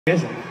She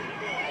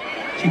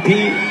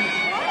peed.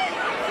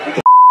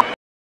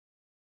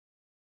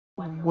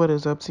 What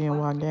is up,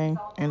 CNY gang?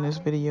 In this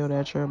video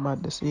that you're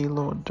about to see,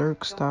 Lil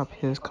Durk stop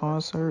his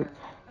concert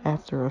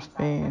after a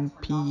fan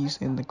pees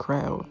in the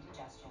crowd.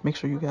 Make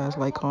sure you guys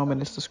like,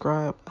 comment, and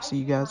subscribe. I'll see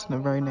you guys in the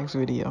very next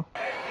video.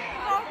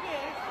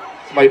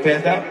 Somebody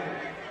passed out?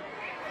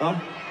 Huh?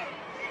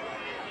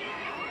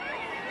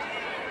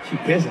 She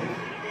pissing.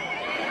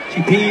 She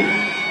peed.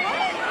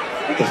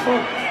 What the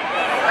fuck?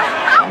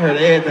 I heard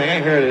everything. I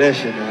ain't heard of that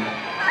shit, man.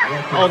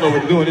 I don't know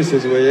what to do in this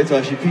situation. That's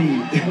why she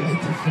peed.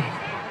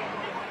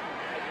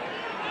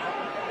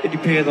 It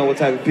depends on what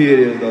type of pee it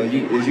is, though. Did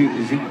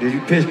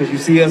you piss because you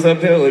see us up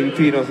here, or you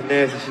peed on some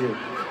nasty shit?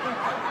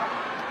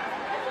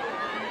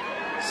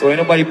 So ain't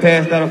nobody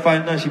passed out or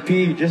fighting nothing. She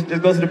peed. Just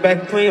go to the back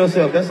and clean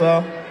yourself. That's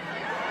all.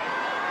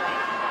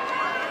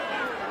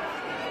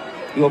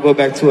 You gonna go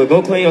back to it?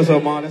 Go clean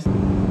yourself, man.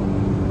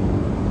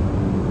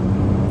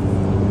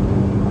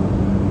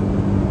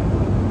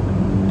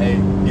 Hey,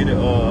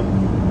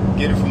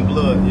 get it from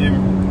blood, you hear me?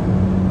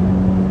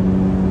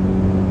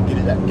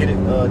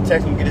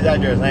 Text him, get his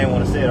address. I ain't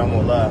want to say it, I'm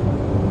gonna lie.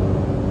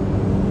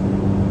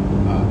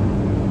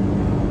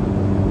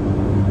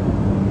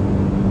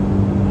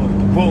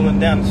 Rolling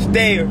down the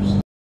stairs.